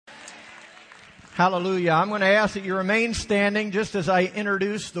Hallelujah. I'm going to ask that you remain standing just as I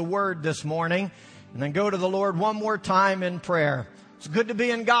introduce the word this morning, and then go to the Lord one more time in prayer. It's good to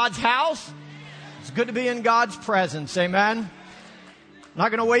be in God's house. It's good to be in God's presence. Amen.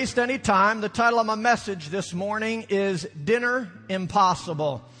 Not going to waste any time. The title of my message this morning is Dinner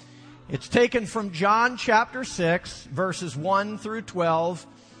Impossible. It's taken from John chapter 6, verses 1 through 12.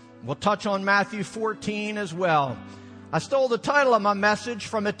 We'll touch on Matthew 14 as well. I stole the title of my message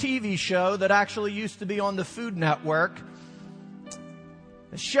from a TV show that actually used to be on the Food Network.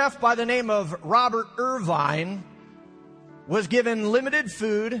 A chef by the name of Robert Irvine was given limited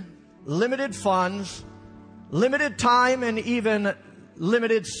food, limited funds, limited time, and even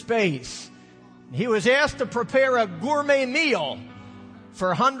limited space. He was asked to prepare a gourmet meal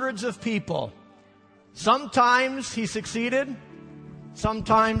for hundreds of people. Sometimes he succeeded,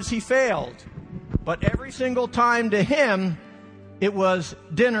 sometimes he failed. But every single time to him, it was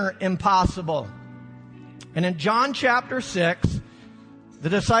dinner impossible. And in John chapter 6, the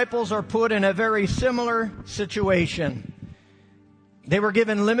disciples are put in a very similar situation. They were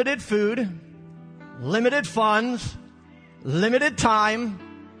given limited food, limited funds, limited time,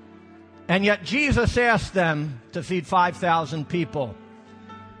 and yet Jesus asked them to feed 5,000 people.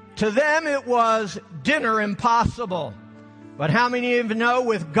 To them, it was dinner impossible. But how many of you know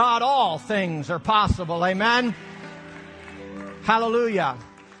with God all things are possible? Amen? Hallelujah.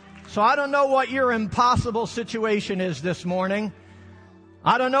 So I don't know what your impossible situation is this morning.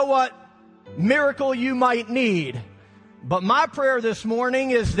 I don't know what miracle you might need. But my prayer this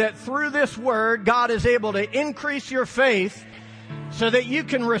morning is that through this word, God is able to increase your faith so that you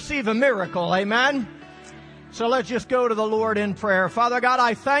can receive a miracle. Amen? So let's just go to the Lord in prayer. Father God,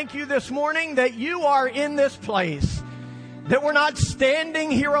 I thank you this morning that you are in this place. That we're not standing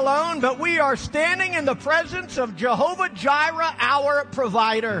here alone, but we are standing in the presence of Jehovah Jireh, our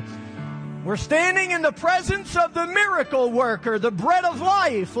provider. We're standing in the presence of the miracle worker, the bread of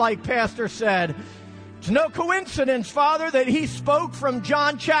life, like Pastor said. It's no coincidence, Father, that he spoke from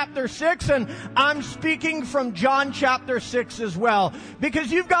John chapter 6, and I'm speaking from John chapter 6 as well,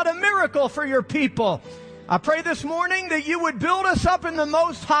 because you've got a miracle for your people. I pray this morning that you would build us up in the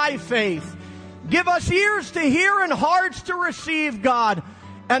most high faith. Give us ears to hear and hearts to receive, God,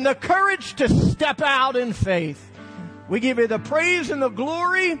 and the courage to step out in faith. We give you the praise and the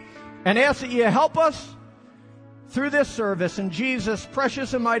glory and ask that you help us through this service. In Jesus'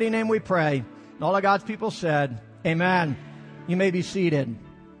 precious and mighty name we pray. And all of God's people said, amen. You may be seated.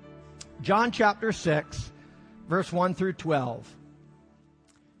 John chapter 6, verse 1 through 12.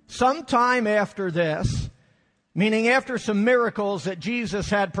 Sometime after this, meaning after some miracles that Jesus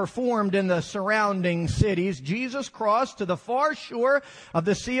had performed in the surrounding cities, Jesus crossed to the far shore of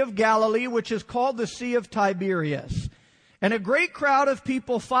the Sea of Galilee, which is called the Sea of Tiberias. And a great crowd of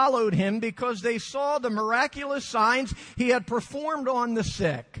people followed him because they saw the miraculous signs he had performed on the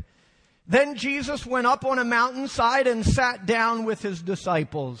sick. Then Jesus went up on a mountainside and sat down with his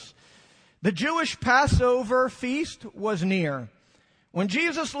disciples. The Jewish Passover feast was near. When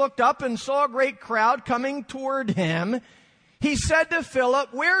Jesus looked up and saw a great crowd coming toward him, he said to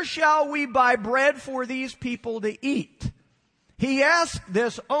Philip, "Where shall we buy bread for these people to eat?" He asked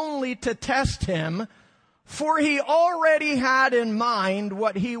this only to test him, for he already had in mind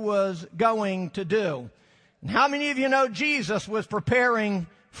what he was going to do. And how many of you know Jesus was preparing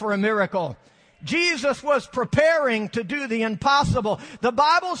for a miracle? Jesus was preparing to do the impossible. The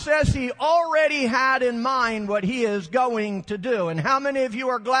Bible says he already had in mind what he is going to do. And how many of you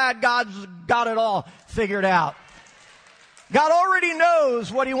are glad God's got it all figured out? God already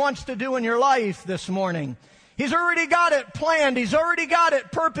knows what he wants to do in your life this morning. He's already got it planned. He's already got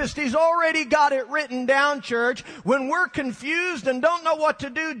it purposed. He's already got it written down, church. When we're confused and don't know what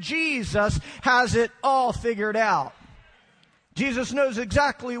to do, Jesus has it all figured out. Jesus knows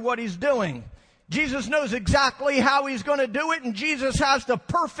exactly what he's doing. Jesus knows exactly how he's going to do it, and Jesus has the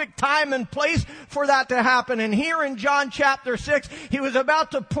perfect time and place for that to happen. And here in John chapter 6, he was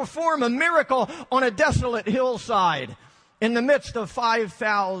about to perform a miracle on a desolate hillside in the midst of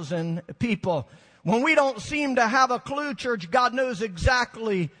 5,000 people. When we don't seem to have a clue, church, God knows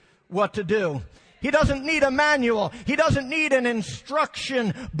exactly what to do. He doesn't need a manual. He doesn't need an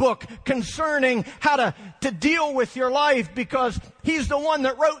instruction book concerning how to deal with your life, because he's the one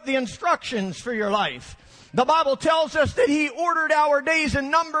that wrote the instructions for your life. The Bible tells us that he ordered our days and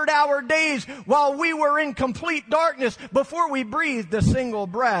numbered our days while we were in complete darkness before we breathed a single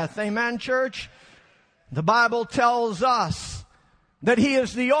breath. Amen, church? The Bible tells us that he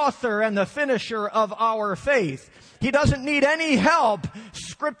is the author and the finisher of our faith. He doesn't need any help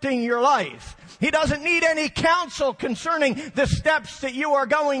scripting your life. He doesn't need any counsel concerning the steps that you are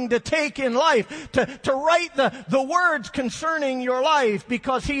going to take in life, to write the words concerning your life,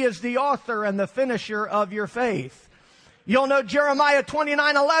 because He is the author and the finisher of your faith. You'll know Jeremiah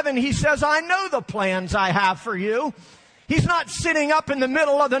 29:11. He says, I know the plans I have for you. He's not sitting up in the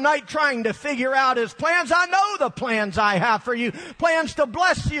middle of the night trying to figure out His plans. I know the plans I have for you. Plans to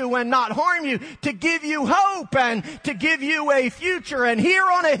bless you and not harm you, to give you hope and to give you a future. And here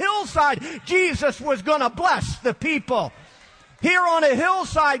on a hillside, Jesus was going to bless the people. Here on a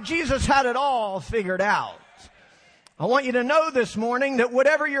hillside, Jesus had it all figured out. I want you to know this morning that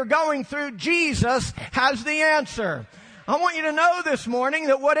whatever you're going through, Jesus has the answer. I want you to know this morning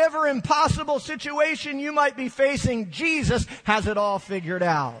that whatever impossible situation you might be facing, Jesus has it all figured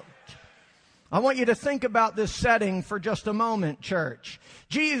out. I want you to think about this setting for just a moment, church.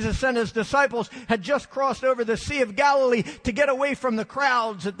 Jesus and His disciples had just crossed over the Sea of Galilee to get away from the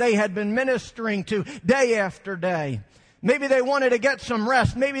crowds that they had been ministering to day after day. Maybe they wanted to get some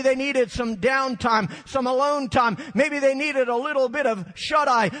rest. Maybe they needed some downtime, some alone time. Maybe they needed a little bit of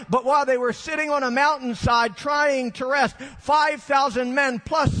shut-eye. But while they were sitting on a mountainside trying to rest, 5,000 men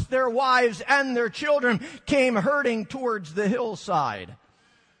plus their wives and their children came herding towards the hillside.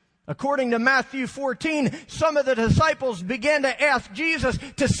 According to Matthew 14, some of the disciples began to ask Jesus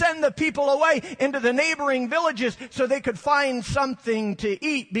to send the people away into the neighboring villages so they could find something to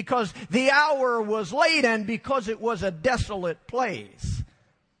eat, because the hour was late and because it was a desolate place.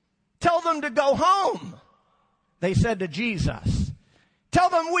 Tell them to go home, they said to Jesus. Tell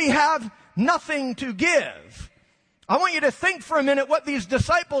them we have nothing to give. I want you to think for a minute what these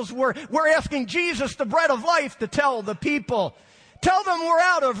disciples were asking Jesus, the bread of life, to tell the people. Tell them we're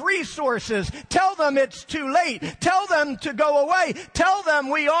out of resources. Tell them it's too late. Tell them to go away. Tell them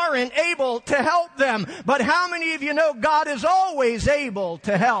we aren't able to help them. But how many of you know God is always able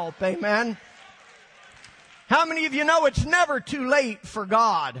to help? Amen. How many of you know it's never too late for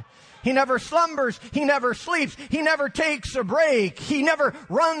God? He never slumbers. He never sleeps. He never takes a break. He never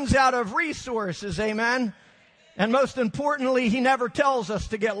runs out of resources. Amen. And most importantly, He never tells us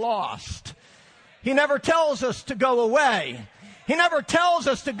to get lost. He never tells us to go away. He never tells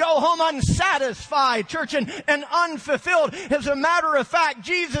us to go home unsatisfied, church, and unfulfilled. As a matter of fact,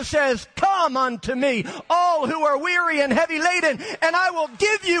 Jesus says, come unto me, all who are weary and heavy laden, and I will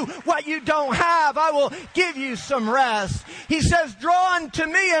give you what you don't have. I will give you some rest. He says, draw unto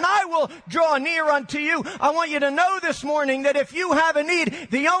me, and I will draw near unto you. I want you to know this morning that if you have a need,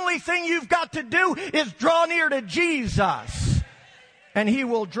 the only thing you've got to do is draw near to Jesus, and He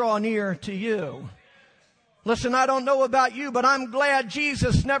will draw near to you. Listen, I don't know about you, but I'm glad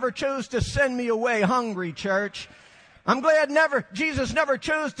Jesus never chose to send me away hungry, church. I'm glad Jesus never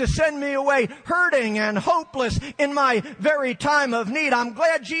chose to send me away hurting and hopeless in my very time of need. I'm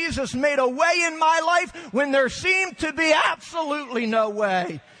glad Jesus made a way in my life when there seemed to be absolutely no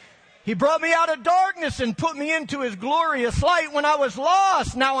way. He brought me out of darkness and put me into His glorious light. When I was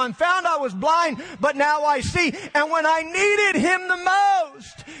lost, now I'm found. I was blind, but now I see. And when I needed Him the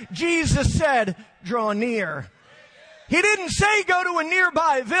most, Jesus said, draw near. He didn't say go to a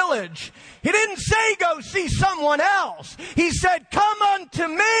nearby village. He didn't say go see someone else. He said, come unto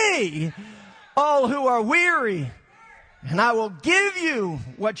me, all who are weary, and I will give you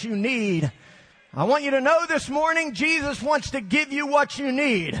what you need. I want you to know this morning, Jesus wants to give you what you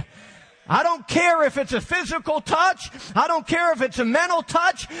need. I don't care if it's a physical touch. I don't care if it's a mental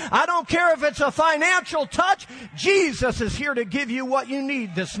touch. I don't care if it's a financial touch. Jesus is here to give you what you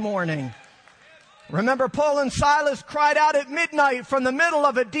need this morning. Remember, Paul and Silas cried out at midnight from the middle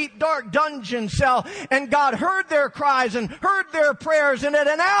of a deep, dark dungeon cell, and God heard their cries and heard their prayers, and at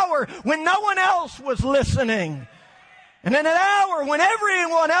an hour when no one else was listening, and in an hour when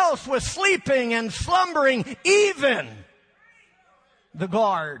everyone else was sleeping and slumbering, even the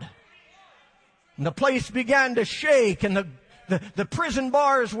guard, and the place began to shake, and the prison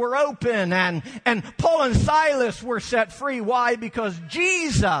bars were open, and Paul and Silas were set free. Why? Because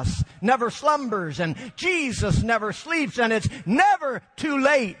Jesus never slumbers, and Jesus never sleeps, and it's never too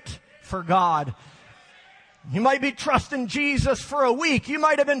late for God. You might be trusting Jesus for a week. You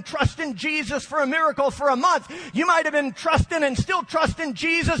might have been trusting Jesus for a miracle for a month. You might have been trusting and still trusting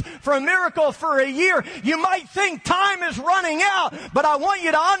Jesus for a miracle for a year. You might think time is running out, but I want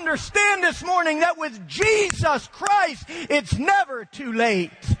you to understand this morning that with Jesus Christ, it's never too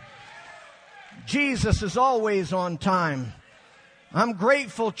late. Jesus is always on time. I'm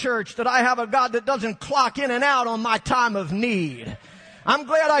grateful, church, that I have a God that doesn't clock in and out on my time of need. I'm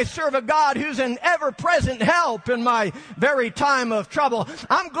glad I serve a God who's an ever-present help in my very time of trouble.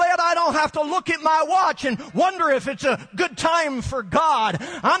 I'm glad I don't have to look at my watch and wonder if it's a good time for God.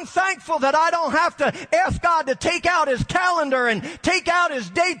 I'm thankful that I don't have to ask God to take out His calendar and take out His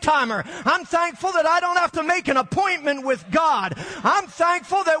date timer. I'm thankful that I don't have to make an appointment with God. I'm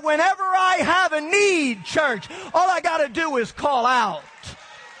thankful that whenever I have a need, church, all I got to do is call out.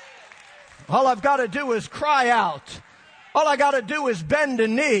 All I've got to do is cry out. All I got to do is bend a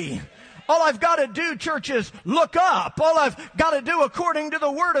knee. All I've got to do, church, is look up. All I've got to do, according to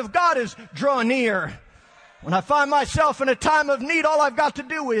the Word of God, is draw near. When I find myself in a time of need, all I've got to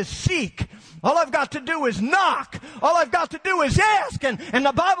do is seek. All I've got to do is knock. All I've got to do is ask. And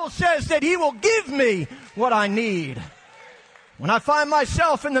the Bible says that He will give me what I need. When I find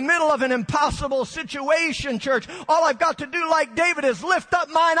myself in the middle of an impossible situation, church, all I've got to do, like David, is lift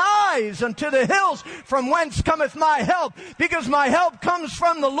up mine eyes unto the hills from whence cometh my help. Because my help comes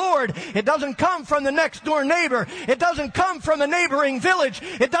from the Lord. It doesn't come from the next door neighbor. It doesn't come from a neighboring village.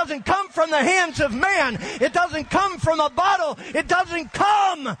 It doesn't come from the hands of man. It doesn't come from a bottle. It doesn't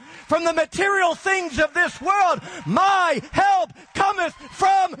come from the material things of this world. My help cometh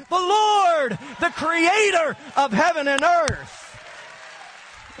from the Lord, the creator of heaven and earth.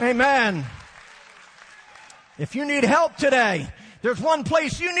 Amen. If you need help today, there's one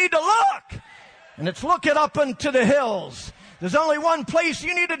place you need to look, and it's looking up into the hills. There's only one place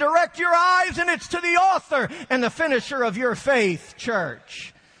you need to direct your eyes, and it's to the author and the finisher of your faith,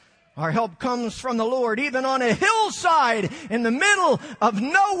 church. Our help comes from the Lord, even on a hillside in the middle of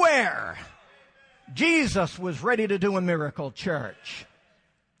nowhere. Jesus was ready to do a miracle, church.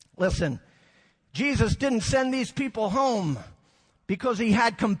 Listen, Jesus didn't send these people home because He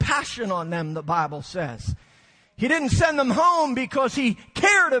had compassion on them, the Bible says. He didn't send them home because He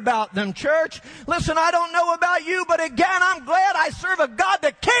cared about them, church. Listen, I don't know about you, but again, I'm glad I serve a God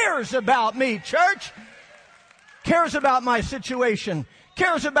that cares about me, church. Cares about my situation.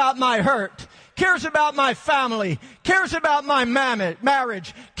 Cares about my hurt. Cares about my family. Cares about my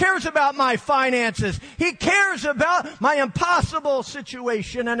marriage. Cares about my finances. He cares about my impossible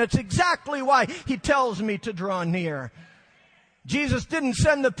situation, and it's exactly why He tells me to draw near. Jesus didn't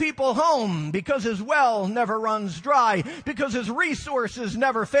send the people home because His well never runs dry, because His resources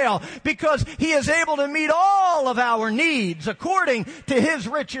never fail, because He is able to meet all of our needs according to His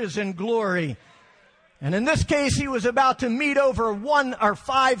riches and glory. And in this case, He was about to meet over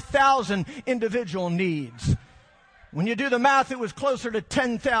 5,000 individual needs. When you do the math, it was closer to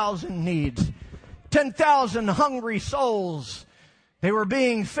 10,000 needs. 10,000 hungry souls. They were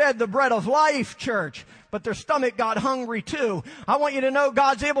being fed the bread of life, church, but their stomach got hungry too. I want you to know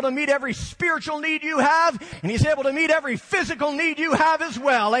God's able to meet every spiritual need you have, and He's able to meet every physical need you have as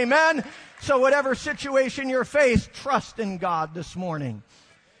well. Amen? So whatever situation you're faced, trust in God this morning.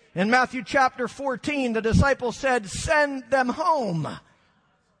 In Matthew chapter 14, the disciples said, send them home.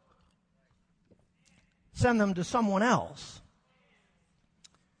 Send them to someone else.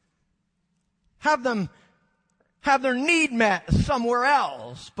 Have them have their need met somewhere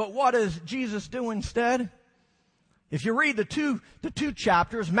else. But what does Jesus do instead? If you read the two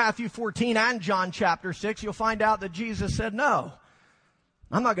chapters, Matthew 14 and John chapter 6, you'll find out that Jesus said, no,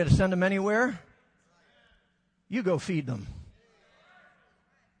 I'm not going to send them anywhere. You go feed them.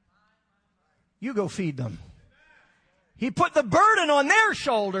 You go feed them. He put the burden on their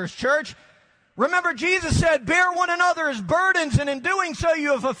shoulders, church. Remember, Jesus said, bear one another's burdens, and in doing so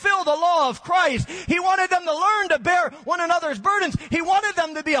you have fulfilled the law of Christ. He wanted them to learn to bear one another's burdens. He wanted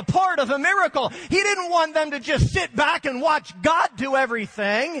them to be a part of a miracle. He didn't want them to just sit back and watch God do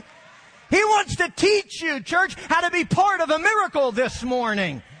everything. He wants to teach you, church, how to be part of a miracle this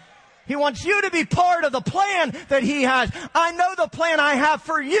morning. He wants you to be part of the plan that He has. I know the plan I have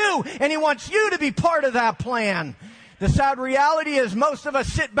for you, and He wants you to be part of that plan. The sad reality is most of us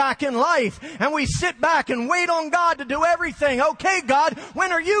sit back in life and we sit back and wait on God to do everything. Okay, God,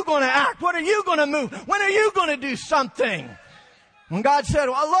 when are you going to act? When are you going to move? When are you going to do something? When God said,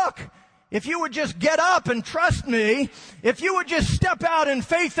 well, look, if you would just get up and trust me, if you would just step out in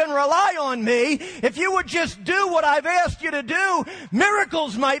faith and rely on me, if you would just do what I've asked you to do,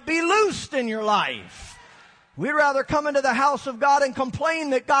 miracles might be loosed in your life. We'd rather come into the house of God and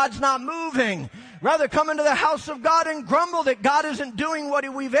complain that God's not moving. Rather come into the house of God and grumble that God isn't doing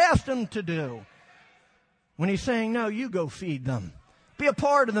what we've asked Him to do. When He's saying, no, you go feed them. Be a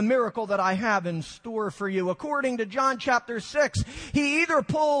part of the miracle that I have in store for you. According to John chapter 6, He either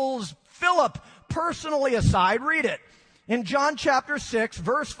pulls Philip personally aside, read it. In John chapter 6,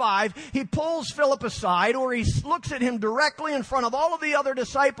 verse 5, He pulls Philip aside, or He looks at him directly in front of all of the other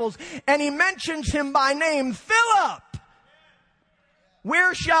disciples, and He mentions him by name, Philip.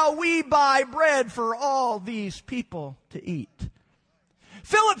 Where shall we buy bread for all these people to eat?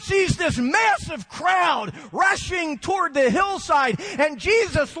 Philip sees this massive crowd rushing toward the hillside, and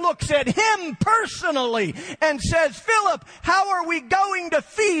Jesus looks at him personally and says, Philip, how are we going to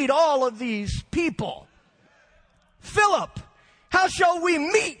feed all of these people? Philip, how shall we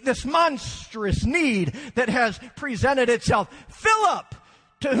meet this monstrous need that has presented itself? Philip,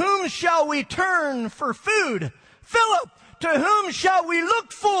 to whom shall we turn for food? Philip, to whom shall we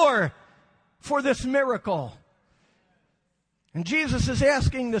look for this miracle? And Jesus is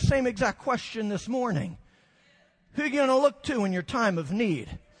asking the same exact question this morning. Who are you going to look to in your time of need?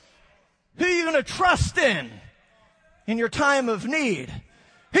 Who are you going to trust in your time of need?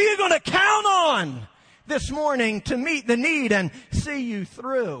 Who are you going to count on this morning to meet the need and see you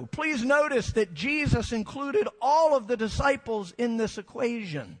through? Please notice that Jesus included all of the disciples in this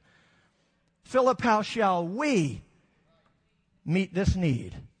equation. Philip, how shall we meet this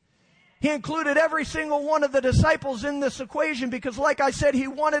need? He included every single one of the disciples in this equation because, like I said, he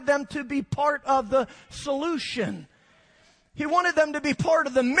wanted them to be part of the solution. He wanted them to be part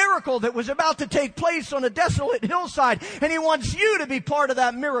of the miracle that was about to take place on a desolate hillside, and he wants you to be part of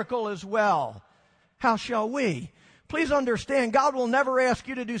that miracle as well. How shall we? Please understand, God will never ask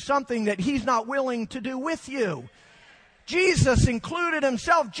you to do something that He's not willing to do with you. Jesus included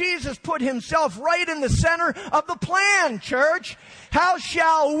Himself. Jesus put Himself right in the center of the plan, church. How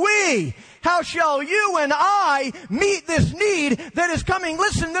shall we, how shall you and I meet this need that is coming?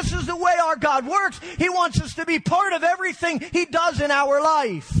 Listen, this is the way our God works. He wants us to be part of everything He does in our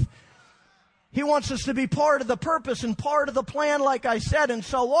life. He wants us to be part of the purpose and part of the plan, like I said. And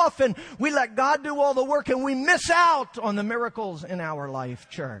so often we let God do all the work and we miss out on the miracles in our life,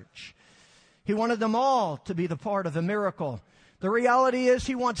 church. He wanted them all to be the part of the miracle. The reality is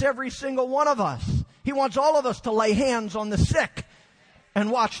He wants every single one of us. He wants all of us to lay hands on the sick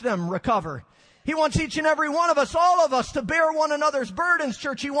and watch them recover. He wants each and every one of us, all of us, to bear one another's burdens,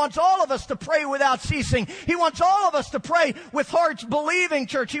 church. He wants all of us to pray without ceasing. He wants all of us to pray with hearts believing,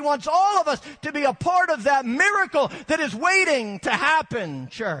 church. He wants all of us to be a part of that miracle that is waiting to happen,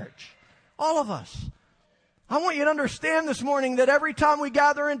 church. All of us. I want you to understand this morning that every time we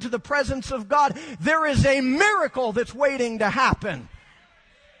gather into the presence of God, there is a miracle that's waiting to happen.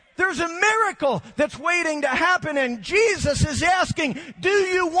 There's a miracle that's waiting to happen, and Jesus is asking, do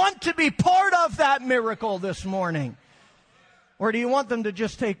you want to be part of that miracle this morning? Or do you want them to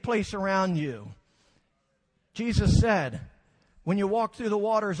just take place around you? Jesus said, when you walk through the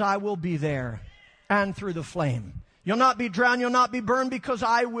waters, I will be there, and through the flame. You'll not be drowned, you'll not be burned, because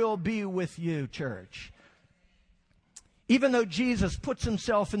I will be with you, church. Even though Jesus puts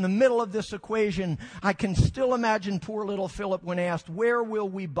Himself in the middle of this equation, I can still imagine poor little Philip when asked, where will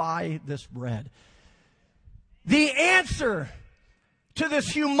we buy this bread? The answer to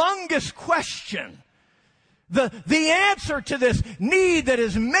this humongous question, the answer to this need that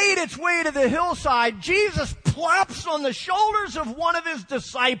has made its way to the hillside, Jesus plops on the shoulders of one of His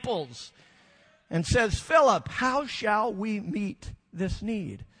disciples and says, Philip, how shall we meet this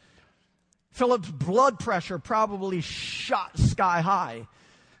need? Philip's blood pressure probably shot sky high.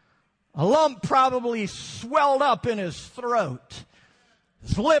 A lump probably swelled up in his throat.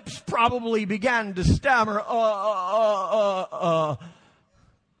 His lips probably began to stammer, not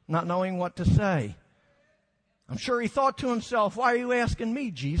knowing what to say. I'm sure he thought to himself, why are you asking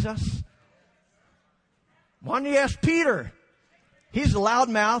me, Jesus? Why don't you ask Peter? He's the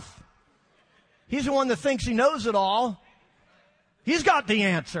loudmouth. He's the one that thinks he knows it all. He's got the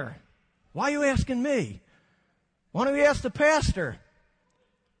answer. Why are you asking me? Why don't you ask the pastor?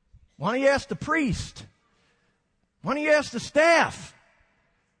 Why don't you ask the priest? Why don't you ask the staff?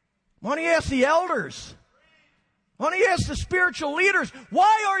 Why don't you ask the elders? Why don't you ask the spiritual leaders?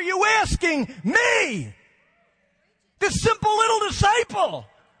 Why are you asking me? This simple little disciple.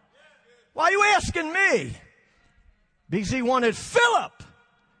 Why are you asking me? Because he wanted Philip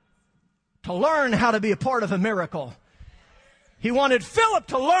to learn how to be a part of a miracle. He wanted Philip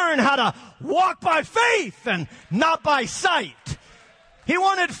to learn how to walk by faith and not by sight. He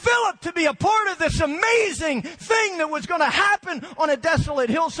wanted Philip to be a part of this amazing thing that was going to happen on a desolate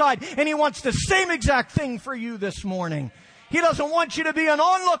hillside. And he wants the same exact thing for you this morning. He doesn't want you to be an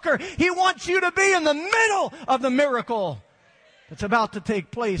onlooker. He wants you to be in the middle of the miracle that's about to take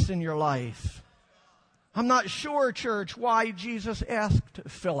place in your life. I'm not sure, church, why Jesus asked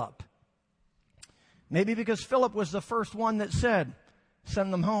Philip. Maybe because Philip was the first one that said,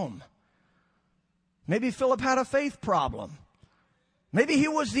 send them home. Maybe Philip had a faith problem. Maybe he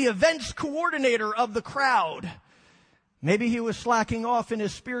was the events coordinator of the crowd. Maybe he was slacking off in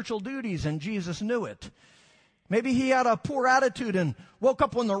his spiritual duties and Jesus knew it. Maybe he had a poor attitude and woke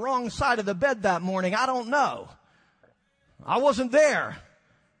up on the wrong side of the bed that morning. I don't know. I wasn't there.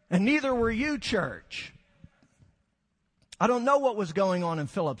 And neither were you, church. I don't know what was going on in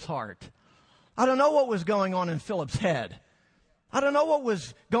Philip's heart. I don't know what was going on in Philip's head. I don't know what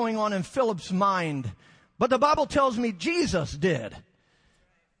was going on in Philip's mind. But the Bible tells me Jesus did.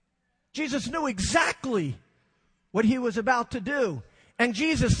 Jesus knew exactly what he was about to do. And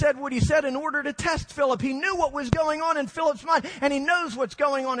Jesus said what he said in order to test Philip. He knew what was going on in Philip's mind, and he knows what's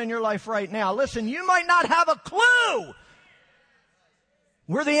going on in your life right now. Listen, you might not have a clue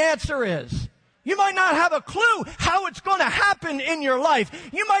where the answer is. You might not have a clue how it's going to happen in your life.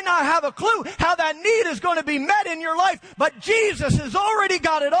 You might not have a clue how that need is going to be met in your life. But Jesus has already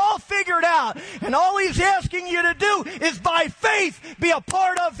got it all figured out. And all he's asking you to do is by faith be a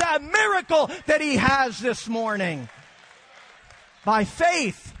part of that miracle that he has this morning. By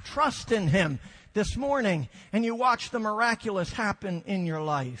faith, trust in him this morning, and you watch the miraculous happen in your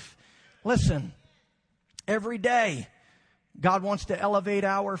life. Listen, every day God wants to elevate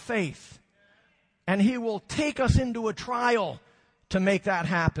our faith. And he will take us into a trial to make that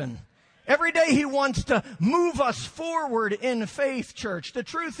happen. Every day he wants to move us forward in faith, church. The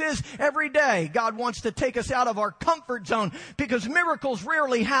truth is, every day God wants to take us out of our comfort zone, because miracles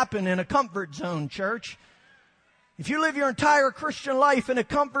rarely happen in a comfort zone, church. If you live your entire Christian life in a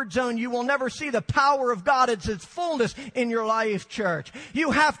comfort zone, you will never see the power of God at its fullness in your life, church. You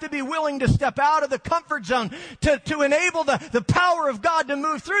have to be willing to step out of the comfort zone to enable the power of God to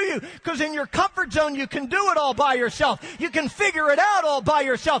move through you. Because in your comfort zone, you can do it all by yourself. You can figure it out all by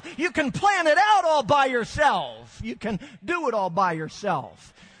yourself. You can plan it out all by yourself. You can do it all by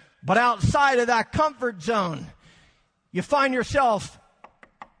yourself. But outside of that comfort zone, you find yourself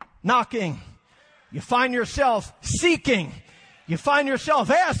knocking. You find yourself seeking. You find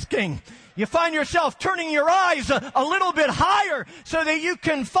yourself asking. You find yourself turning your eyes a little bit higher so that you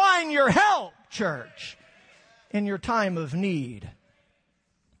can find your help, church, in your time of need.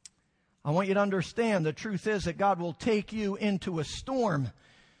 I want you to understand the truth is that God will take you into a storm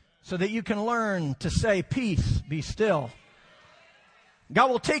so that you can learn to say, peace, be still. God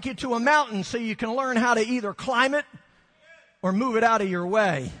will take you to a mountain so you can learn how to either climb it or move it out of your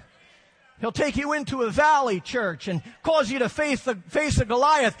way. He'll take you into a valley, church, and cause you to face a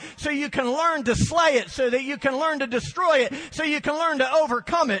Goliath so you can learn to slay it, so that you can learn to destroy it, so you can learn to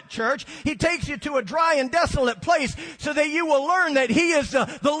overcome it, church. He takes you to a dry and desolate place so that you will learn that he is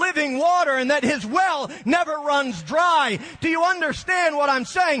the living water and that his well never runs dry. Do you understand what I'm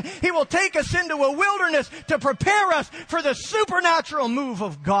saying? He will take us into a wilderness to prepare us for the supernatural move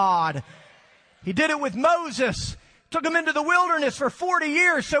of God. He did it with Moses. Took him into the wilderness for 40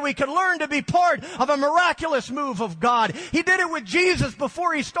 years so he could learn to be part of a miraculous move of God. He did it with Jesus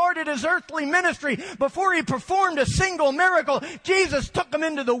before he started his earthly ministry, before he performed a single miracle. Jesus took him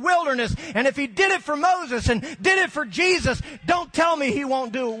into the wilderness. And if he did it for Moses and did it for Jesus, don't tell me he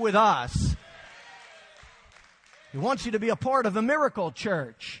won't do it with us. He wants you to be a part of a miracle,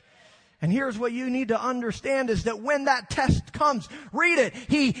 church. And here's what you need to understand is that when that test comes, read it.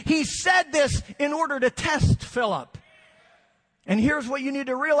 He said this in order to test Philip. And here's what you need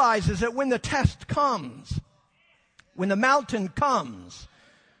to realize is that when the test comes, when the mountain comes,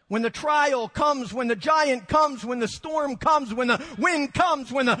 when the trial comes, when the giant comes, when the storm comes, when the wind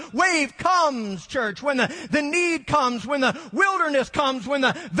comes, when the wave comes, church, when the need comes, when the wilderness comes, when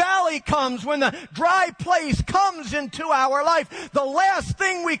the valley comes, when the dry place comes into our life, the last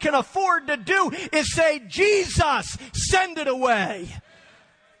thing we can afford to do is say, Jesus, send it away.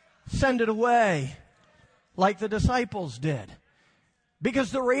 Send it away, like the disciples did.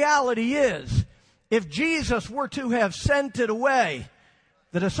 Because the reality is, if Jesus were to have sent it away,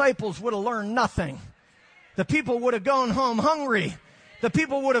 the disciples would have learned nothing. The people would have gone home hungry. The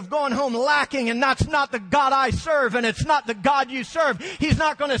people would have gone home lacking, and that's not the God I serve, and it's not the God you serve. He's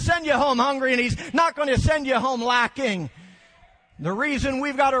not going to send you home hungry, and he's not going to send you home lacking. The reason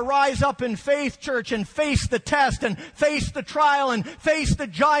we've got to rise up in faith, church, and face the test, and face the trial, and face the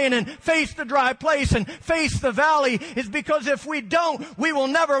giant, and face the dry place, and face the valley is because if we don't, we will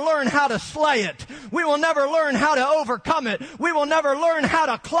never learn how to slay it. We will never learn how to overcome it. We will never learn how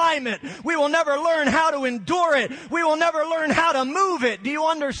to climb it. We will never learn how to endure it. We will never learn how to move it. Do you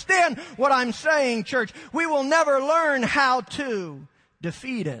understand what I'm saying, church? We will never learn how to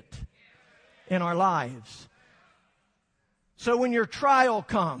defeat it in our lives. So when your trial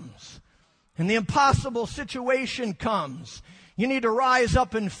comes and the impossible situation comes, you need to rise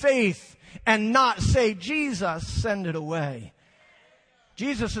up in faith and not say, Jesus, send it away.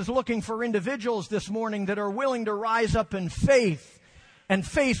 Jesus is looking for individuals this morning that are willing to rise up in faith and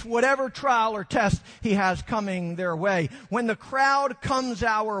face whatever trial or test he has coming their way. When the crowd comes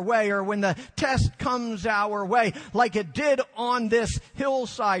our way, or when the test comes our way, like it did on this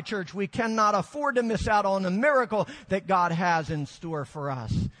hillside, church, we cannot afford to miss out on the miracle that God has in store for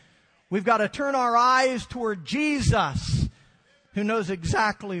us. We've got to turn our eyes toward Jesus, who knows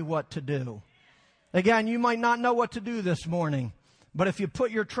exactly what to do. Again, you might not know what to do this morning, but if you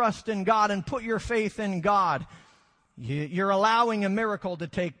put your trust in God and put your faith in God, you're allowing a miracle to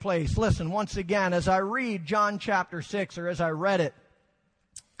take place. Listen, once again, as I read John chapter 6, or as I read it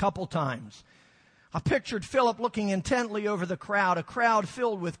a couple times, I pictured Philip looking intently over the crowd, a crowd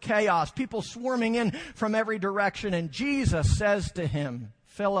filled with chaos, people swarming in from every direction, and Jesus says to him,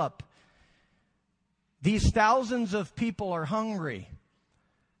 Philip, these thousands of people are hungry.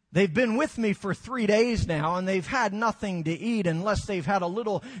 They've been with me for 3 days now, and they've had nothing to eat unless they've had a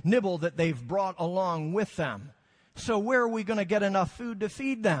little nibble that they've brought along with them. So where are we going to get enough food to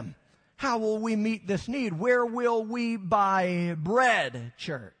feed them? How will we meet this need? Where will we buy bread,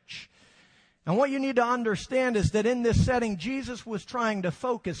 church? And what you need to understand is that in this setting, Jesus was trying to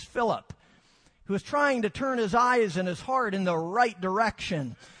focus Philip, who was trying to turn his eyes and his heart in the right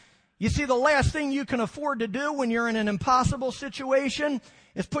direction. You see, the last thing you can afford to do when you're in an impossible situation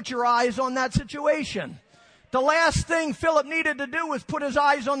is put your eyes on that situation. The last thing Philip needed to do was put his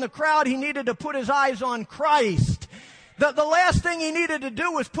eyes on the crowd. He needed to put his eyes on Christ. The last thing he needed to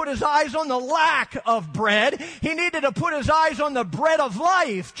do was put his eyes on the lack of bread. He needed to put his eyes on the bread of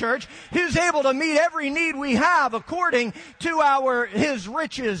life, church, who's able to meet every need we have according to his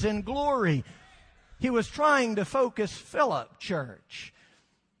riches and glory. He was trying to focus Philip, church.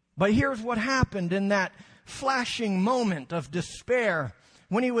 But here's what happened in that flashing moment of despair.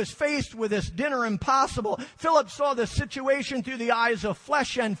 When he was faced with this dinner impossible, Philip saw the situation through the eyes of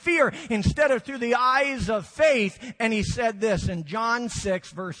flesh and fear instead of through the eyes of faith. And he said this in John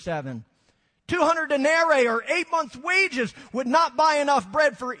 6, verse 7. 200 denarii, or 8 months' wages, would not buy enough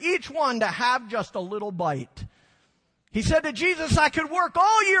bread for each one to have just a little bite. He said to Jesus, I could work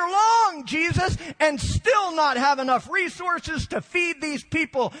all year long, Jesus, and still not have enough resources to feed these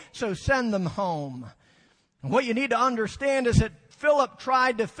people, so send them home. And what you need to understand is that Philip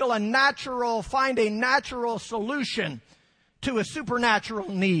tried to find a natural solution to a supernatural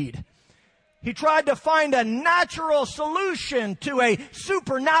need. He tried to find a natural solution to a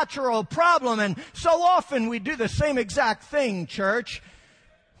supernatural problem. And so often we do the same exact thing, church.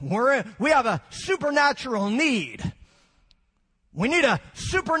 We have a supernatural need. We need a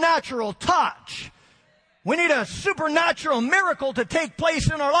supernatural touch. We need a supernatural miracle to take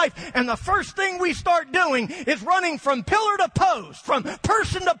place in our life. And the first thing we start doing is running from pillar to post, from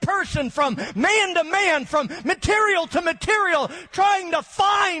person to person, from man to man, from material to material, trying to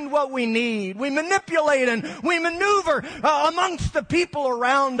find what we need. We manipulate and we maneuver amongst the people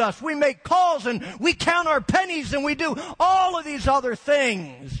around us. We make calls and we count our pennies and we do all of these other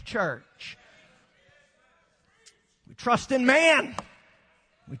things, church. We trust in man.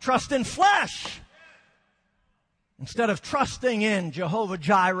 We trust in flesh. Instead of trusting in Jehovah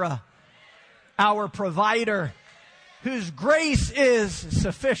Jireh, our provider, whose grace is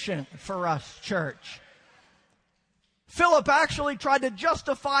sufficient for us, church. Philip actually tried to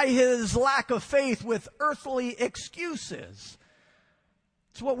justify his lack of faith with earthly excuses.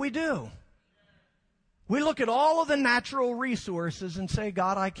 It's what we do. We look at all of the natural resources and say,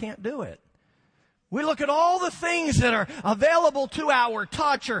 God, I can't do it. We look at all the things that are available to our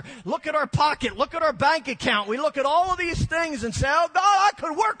touch, or look at our pocket, look at our bank account. We look at all of these things and say, oh God, I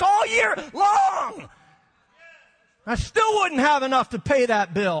could work all year long. I still wouldn't have enough to pay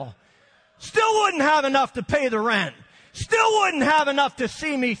that bill. Still wouldn't have enough to pay the rent. Still wouldn't have enough to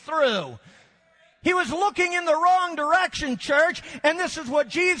see me through. He was looking in the wrong direction, church, and this is what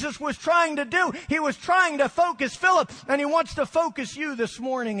Jesus was trying to do. He was trying to focus Philip, and he wants to focus you this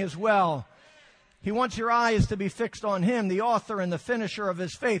morning as well. He wants your eyes to be fixed on him, the author and the finisher of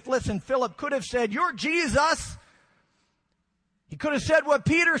his faith. Listen, Philip could have said, you're Jesus. He could have said what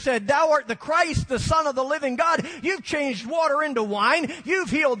Peter said, thou art the Christ, the Son of the living God. You've changed water into wine. You've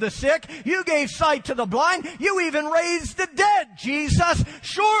healed the sick. You gave sight to the blind. You even raised the dead, Jesus.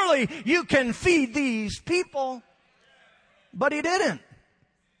 Surely you can feed these people. But he didn't.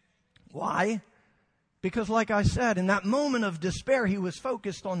 Why? Because like I said, in that moment of despair, he was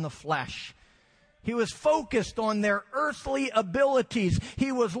focused on the flesh. He was focused on their earthly abilities.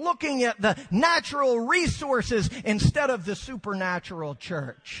 He was looking at the natural resources instead of the supernatural,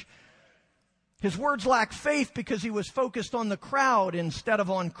 church. His words lacked faith because he was focused on the crowd instead of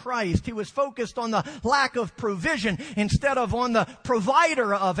on Christ. He was focused on the lack of provision instead of on the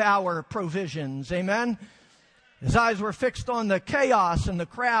provider of our provisions. Amen? His eyes were fixed on the chaos and the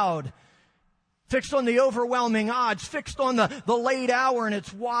crowd, fixed on the overwhelming odds, fixed on the late hour, and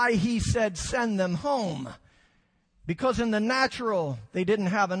it's why he said, send them home. Because in the natural, they didn't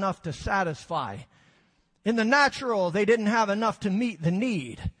have enough to satisfy. In the natural, they didn't have enough to meet the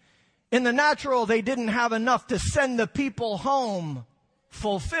need. In the natural, they didn't have enough to send the people home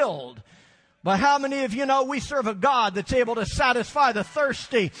fulfilled. But how many of you know we serve a God that's able to satisfy the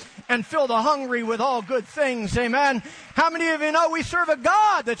thirsty and fill the hungry with all good things? Amen. How many of you know we serve a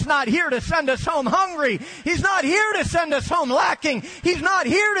God that's not here to send us home hungry? He's not here to send us home lacking. He's not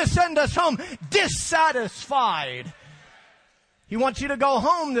here to send us home dissatisfied. He wants you to go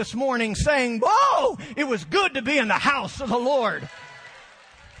home this morning saying, whoa, it was good to be in the house of the Lord.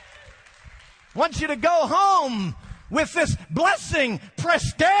 Wants you to go home with this blessing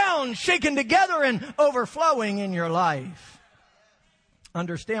pressed down, shaken together, and overflowing in your life.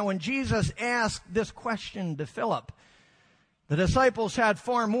 Understand, when Jesus asked this question to Philip, the disciples had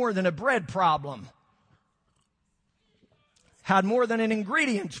far more than a bread problem, had more than an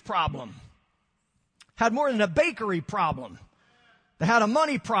ingredients problem, had more than a bakery problem. They had a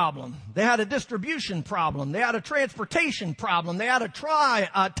money problem. They had a distribution problem. They had a transportation problem. They had a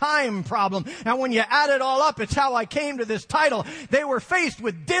time problem. And when you add it all up, it's how I came to this title. They were faced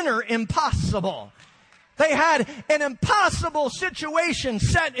with dinner impossible. They had an impossible situation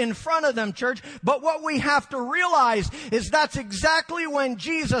set in front of them, church. But what we have to realize is that's exactly when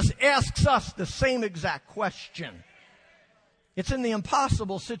Jesus asks us the same exact question. It's in the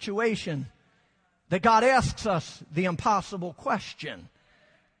impossible situation that God asks us the impossible question.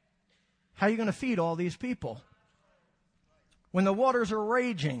 How are you going to feed all these people? When the waters are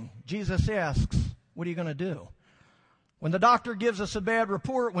raging, Jesus asks, what are you going to do? When the doctor gives us a bad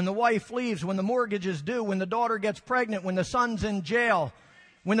report, when the wife leaves, when the mortgage is due, when the daughter gets pregnant, when the son's in jail,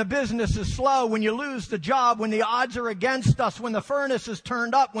 when the business is slow, when you lose the job, when the odds are against us, when the furnace is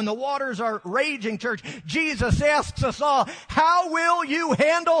turned up, when the waters are raging, church, Jesus asks us all, how will you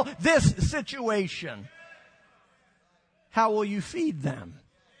handle this situation? How will you feed them?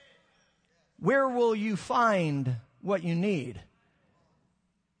 Where will you find what you need?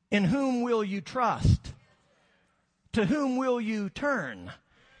 In whom will you trust? To whom will you turn?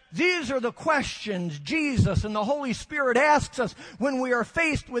 These are the questions Jesus and the Holy Spirit asks us when we are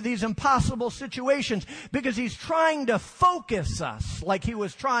faced with these impossible situations, because He's trying to focus us like He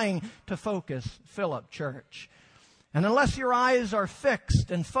was trying to focus Philip, church. And unless your eyes are fixed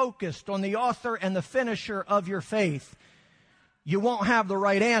and focused on the author and the finisher of your faith, you won't have the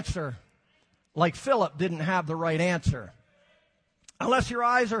right answer like Philip didn't have the right answer. Unless your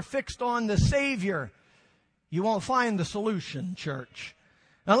eyes are fixed on the Savior, you won't find the solution, church.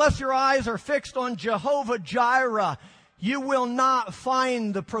 Unless your eyes are fixed on Jehovah Jireh, you will not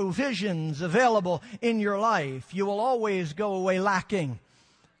find the provisions available in your life. You will always go away lacking.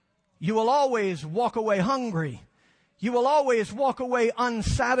 You will always walk away hungry. You will always walk away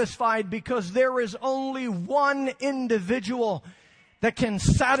unsatisfied, because there is only one individual that can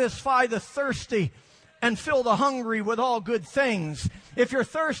satisfy the thirsty and fill the hungry with all good things. If you're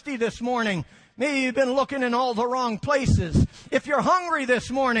thirsty this morning, maybe you've been looking in all the wrong places. If you're hungry this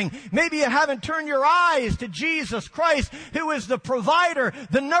morning, maybe you haven't turned your eyes to Jesus Christ, who is the provider,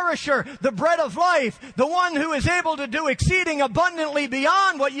 the nourisher, the bread of life, the one who is able to do exceeding abundantly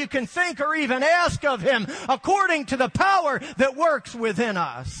beyond what you can think or even ask of Him, according to the power that works within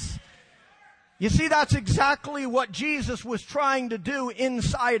us. You see, that's exactly what Jesus was trying to do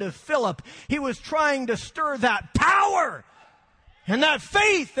inside of Philip. He was trying to stir that power and that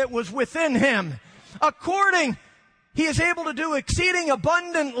faith that was within him. He is able to do exceeding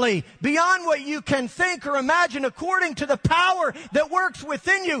abundantly beyond what you can think or imagine, according to the power that works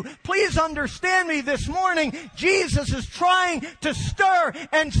within you. Please understand me this morning. Jesus is trying to stir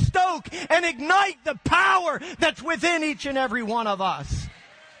and stoke and ignite the power that's within each and every one of us.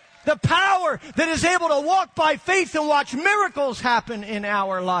 The power that is able to walk by faith and watch miracles happen in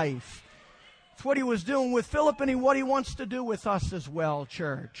our life. It's what He was doing with Philip, and what He wants to do with us as well,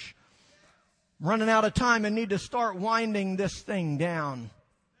 church. I'm running out of time and need to start winding this thing down.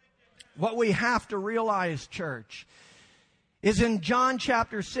 What we have to realize, church, is in John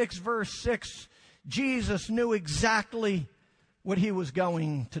chapter 6, verse 6, Jesus knew exactly what He was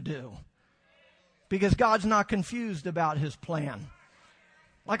going to do, because God's not confused about His plan.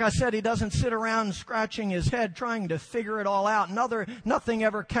 Like I said, He doesn't sit around scratching His head trying to figure it all out. Nothing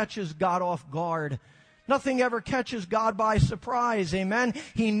ever catches God off guard. Nothing ever catches God by surprise. Amen.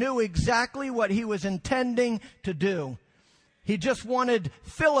 He knew exactly what He was intending to do. He just wanted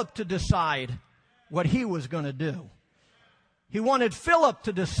Philip to decide what he was going to do. He wanted Philip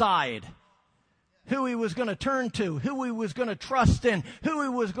to decide who he was going to turn to, who he was going to trust in, who he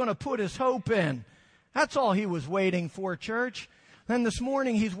was going to put his hope in. That's all he was waiting for, church. And this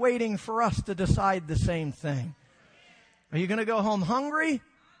morning he's waiting for us to decide the same thing. Are you going to go home hungry?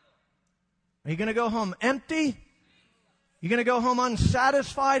 Are you going to go home empty? You're going to go home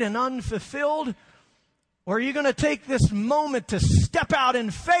unsatisfied and unfulfilled? Or are you going to take this moment to step out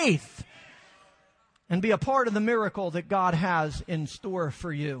in faith and be a part of the miracle that God has in store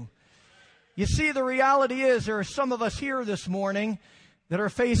for you? You see, the reality is there are some of us here this morning that are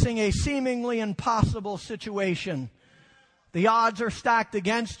facing a seemingly impossible situation. The odds are stacked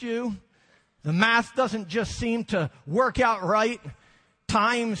against you. The math doesn't just seem to work out right.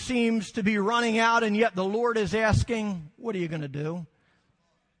 Time seems to be running out, and yet the Lord is asking, what are you going to do?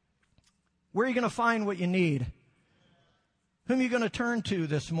 Where are you going to find what you need? Whom are you going to turn to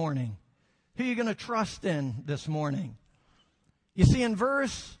this morning? Who are you going to trust in this morning? You see, in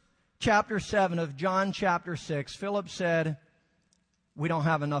verse chapter 7 of John chapter 6, Philip said, we don't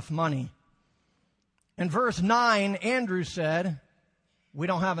have enough money. In verse 9, Andrew said, we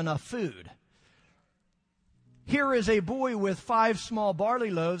don't have enough food. Here is a boy with 5 small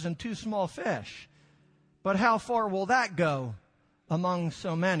barley loaves and 2 small fish. But how far will that go among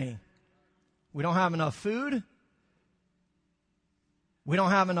so many? We don't have enough food. We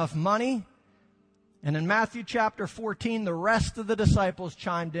don't have enough money. And in Matthew chapter 14, the rest of the disciples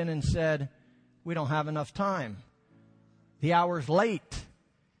chimed in and said, we don't have enough time. The hour's late.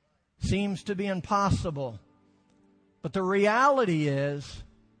 Seems to be impossible. But the reality is,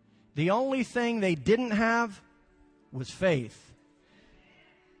 the only thing they didn't have was faith.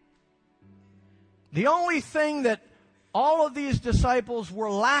 The only thing that all of these disciples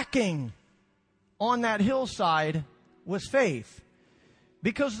were lacking on that hillside was faith.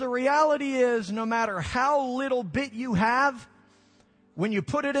 Because the reality is, no matter how little bit you have, when you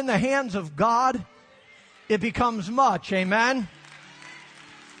put it in the hands of God, it becomes much. Amen?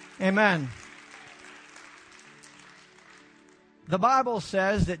 Amen. The Bible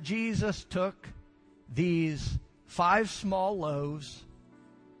says that Jesus took these 5 small loaves,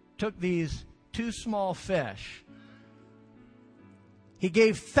 took these 2 small fish. He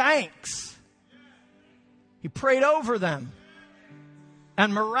gave thanks. He prayed over them.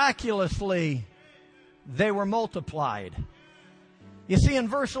 And miraculously, they were multiplied. You see, in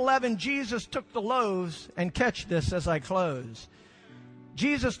verse 11, Jesus took the loaves, and catch this as I close.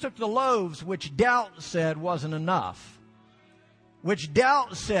 Jesus took the loaves which doubt said wasn't enough, which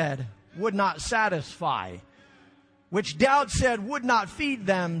doubt said would not satisfy, which doubt said would not feed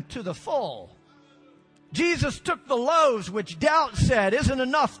them to the full. Jesus took the loaves which doubt said isn't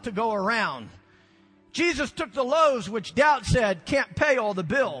enough to go around. Jesus took the loaves which doubt said can't pay all the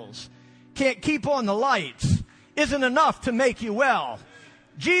bills, can't keep on the lights, isn't enough to make you well.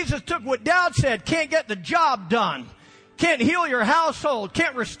 Jesus took what doubt said can't get the job done, can't heal your household,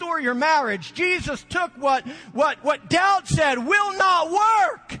 can't restore your marriage. Jesus took what doubt said will not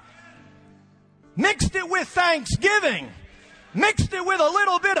work, mixed it with thanksgiving, mixed it with a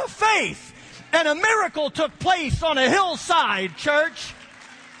little bit of faith, and a miracle took place on a hillside, church.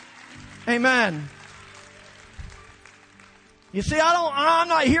 Amen. You see, I'm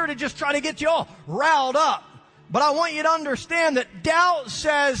not here to just try to get you all riled up, but I want you to understand that doubt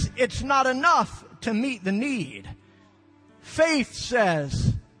says it's not enough to meet the need. Faith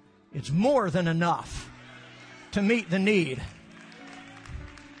says it's more than enough to meet the need.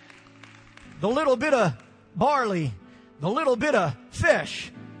 The little bit of barley, the little bit of fish,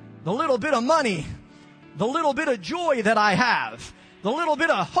 the little bit of money, the little bit of joy that I have, the little bit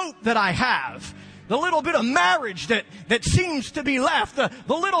of hope that I have, the little bit of marriage that seems to be left, the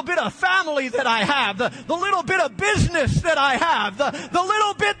little bit of family that I have, the little bit of business that I have, the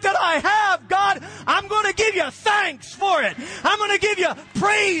little bit that I have, God, I'm going to give you thanks for it. I'm going to give you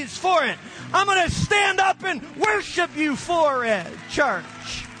praise for it. I'm going to stand up and worship you for it, church.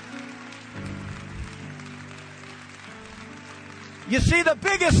 You see, the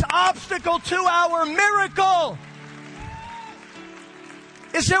biggest obstacle to our miracle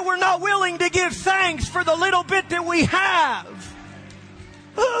is that we're not willing to give thanks for the little bit that we have.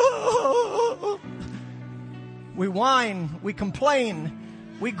 We whine, we complain,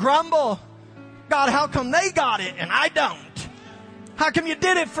 we grumble. God, how come they got it and I don't? How come you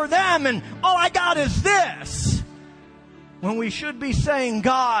did it for them and all I got is this? When we should be saying,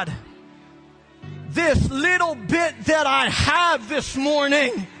 God, this little bit that I have this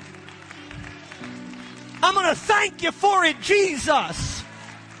morning, I'm going to thank you for it, Jesus.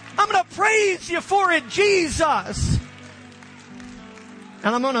 I'm going to praise you for it, Jesus.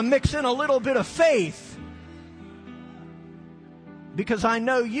 And I'm going to mix in a little bit of faith, because I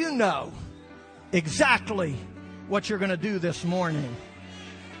know you know exactly what you're going to do this morning.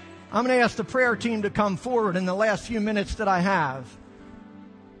 I'm going to ask the prayer team to come forward in the last few minutes that I have.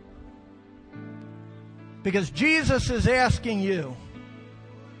 Because Jesus is asking you,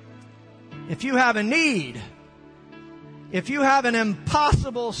 if you have a need, if you have an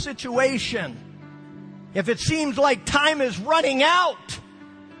impossible situation, if it seems like time is running out,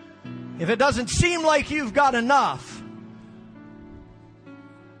 if it doesn't seem like you've got enough,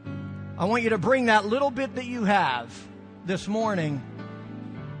 I want you to bring that little bit that you have this morning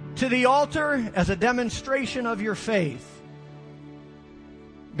to the altar as a demonstration of your faith.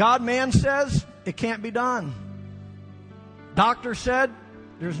 God, man says it can't be done. Doctor said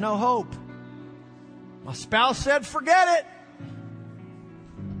there's no hope. My spouse said forget it.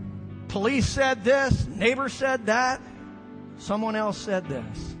 Police said this. Neighbor said that. Someone else said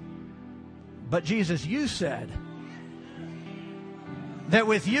this. But Jesus, you said that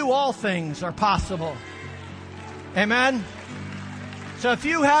with you all things are possible. Amen? So if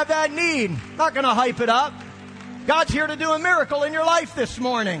you have that need, I'm not going to hype it up. God's here to do a miracle in your life this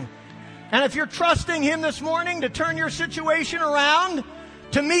morning. And if you're trusting Him this morning to turn your situation around,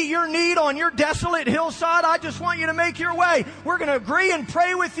 to meet your need on your desolate hillside, I just want you to make your way. We're going to agree and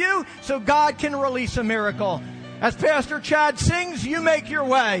pray with you so God can release a miracle. As Pastor Chad sings, you make your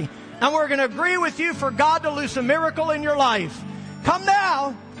way. And we're going to agree with you for God to loose a miracle in your life. Come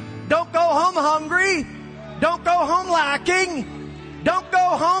now. Don't go home hungry. Don't go home lacking. Don't go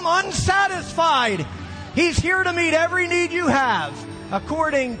home unsatisfied. He's here to meet every need you have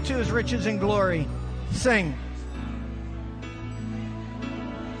according to His riches and glory. Sing.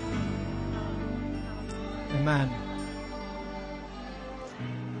 Amen.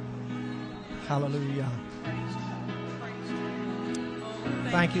 Hallelujah.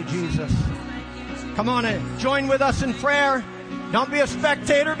 Thank you, Jesus. Come on in. Join with us in prayer. Don't be a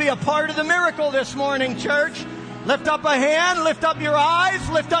spectator. Be a part of the miracle this morning, church. Lift up a hand. Lift up your eyes.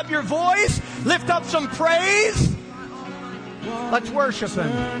 Lift up your voice. Lift up some praise. Let's worship Him.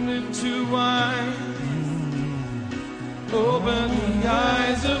 Turn into wine. Open the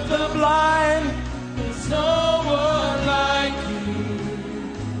eyes of the blind. There's no one like you.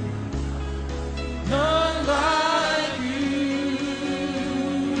 None like you.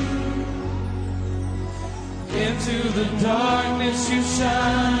 Into the darkness you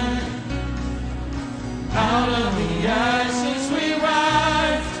shine. Out of the ashes we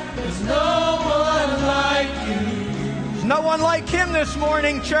rise. There's no one like you. There's no one like Him this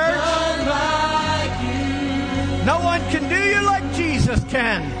morning, church. None like you. No one can do you like Jesus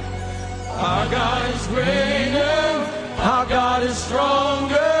can. Our God is greater, our God is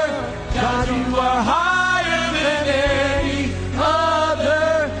stronger. God, you are higher than any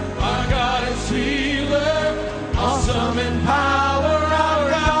other. Our God is healer, awesome in power. Our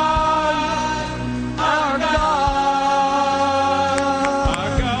God, our God.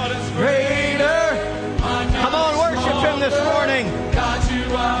 Our God is greater. Come on, worship Him this morning. God, you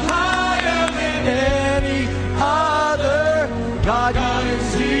are higher than any other. God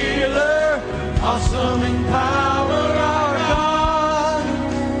is healer, awesome in power, our God,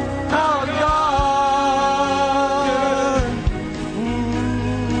 our God.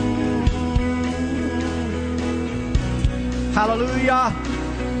 Hallelujah.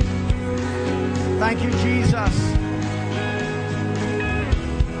 Thank you, Jesus.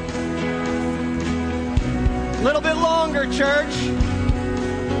 A little bit longer, church.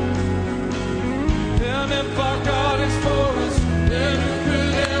 And if our God is for us, then who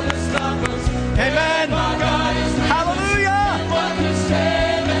could ever stop us? Amen. If our God is with us, Hallelujah. what can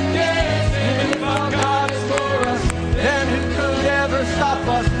stand against? And if our God is for us, Then who could ever stop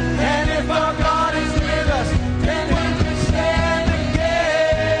us? and if our God is with us, then who can stand against?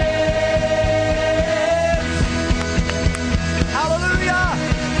 Hallelujah.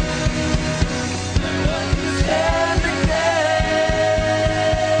 Stand against.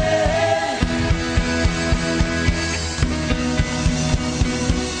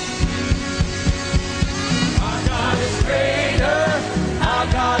 Our God is greater, our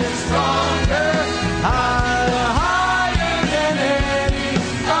God is stronger, higher than any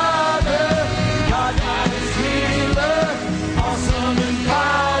other. God is healer, awesome in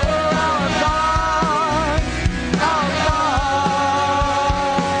power. Our God,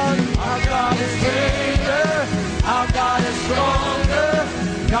 our God is greater, our God is stronger.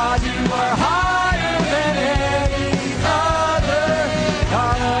 God, you are higher than any other.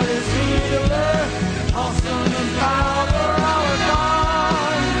 God is healer, awesome in power. Our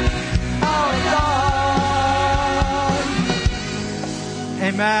God, our God.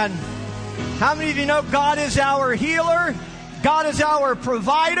 Amen. How many of you know God is our healer? God is our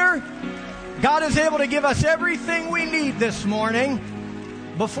provider. God is able to give us everything we need this morning.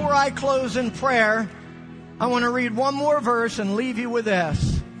 Before I close in prayer, I want to read one more verse and leave you with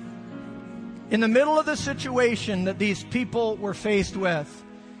this. In the middle of the situation that these people were faced with,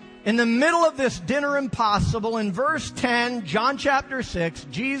 in the middle of this dinner impossible, in verse 10, John chapter 6,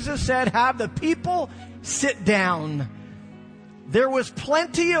 Jesus said, "Have the people sit down." There was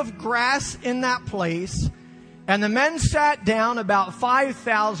plenty of grass in that place, and the men sat down, about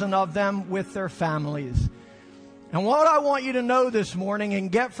 5,000 of them with their families. And what I want you to know this morning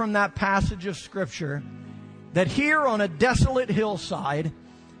and get from that passage of Scripture, that here on a desolate hillside,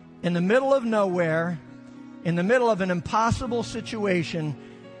 in the middle of nowhere, in the middle of an impossible situation,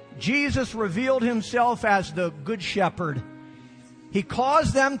 Jesus revealed himself as the Good Shepherd. He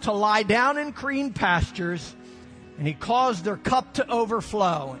caused them to lie down in green pastures, and he caused their cup to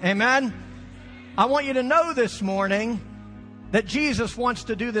overflow. Amen? I want you to know this morning that Jesus wants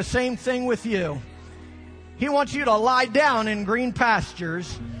to do the same thing with you. He wants you to lie down in green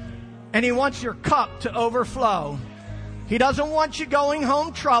pastures, and he wants your cup to overflow. He doesn't want you going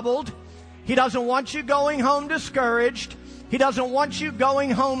home troubled. He doesn't want you going home discouraged. He doesn't want you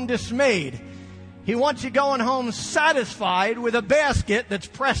going home dismayed. He wants you going home satisfied with a basket that's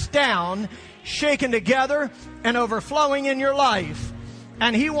pressed down, shaken together, and overflowing in your life.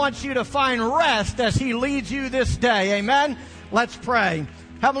 And he wants you to find rest as he leads you this day. Amen? Let's pray.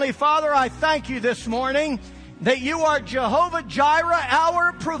 Heavenly Father, I thank you this morning that you are Jehovah Jireh,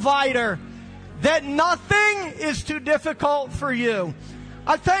 our provider, that nothing is too difficult for you.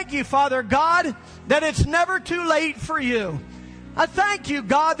 I thank you, Father God, that it's never too late for you. I thank you,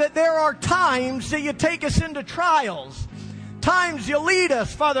 God, that there are times that you take us into trials. Times you lead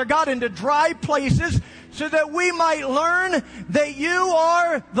us, Father God, into dry places so that we might learn that you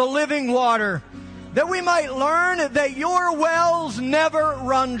are the living water. That we might learn that your wells never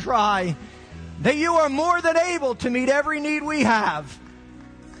run dry. That you are more than able to meet every need we have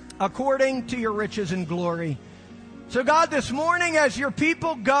according to your riches and glory. So God, this morning as your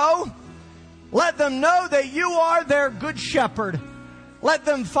people go, let them know that you are their good shepherd. Let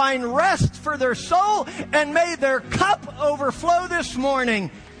them find rest for their soul, and may their cup overflow this morning.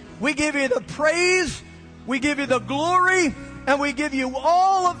 We give you the praise, we give you the glory, and we give you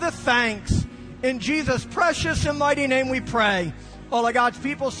all of the thanks. In Jesus' precious and mighty name we pray. All of God's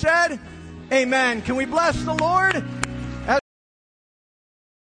people said, amen. Can we bless the Lord?